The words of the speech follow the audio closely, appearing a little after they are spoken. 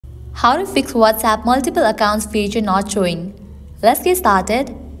How to fix WhatsApp multiple accounts feature not showing. Let's get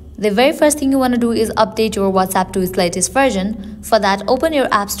started. The very first thing you want to do is update your WhatsApp to its latest version. For that, open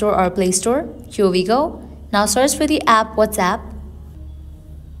your App Store or Play Store. Here we go. Now search for the app WhatsApp.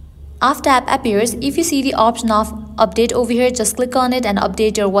 After app appears, if you see the option of update over here, just click on it and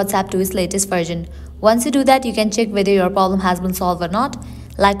update your WhatsApp to its latest version. Once you do that, you can check whether your problem has been solved or not.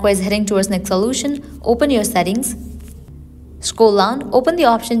 Likewise, heading towards next solution, open your settings. Scroll down, open the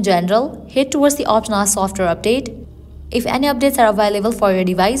option General, head towards the option of Software Update. If any updates are available for your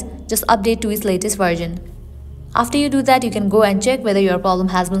device, just update to its latest version. After you do that, you can go and check whether your problem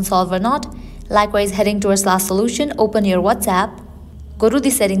has been solved or not. Likewise, heading towards last solution, open your WhatsApp. Go to the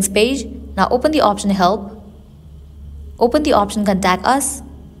settings page. Now open the option Help. Open the option Contact Us.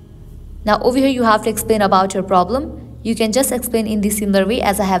 Now over here you have to explain about your problem. You can just explain in the similar way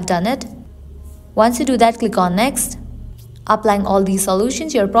as I have done it. Once you do that, click on Next. Applying all these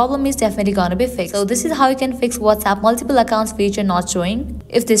solutions, your problem is definitely gonna be fixed. So this is how you can fix WhatsApp multiple accounts feature not showing.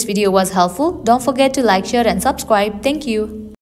 If this video was helpful, don't forget to like, share and subscribe. Thank you.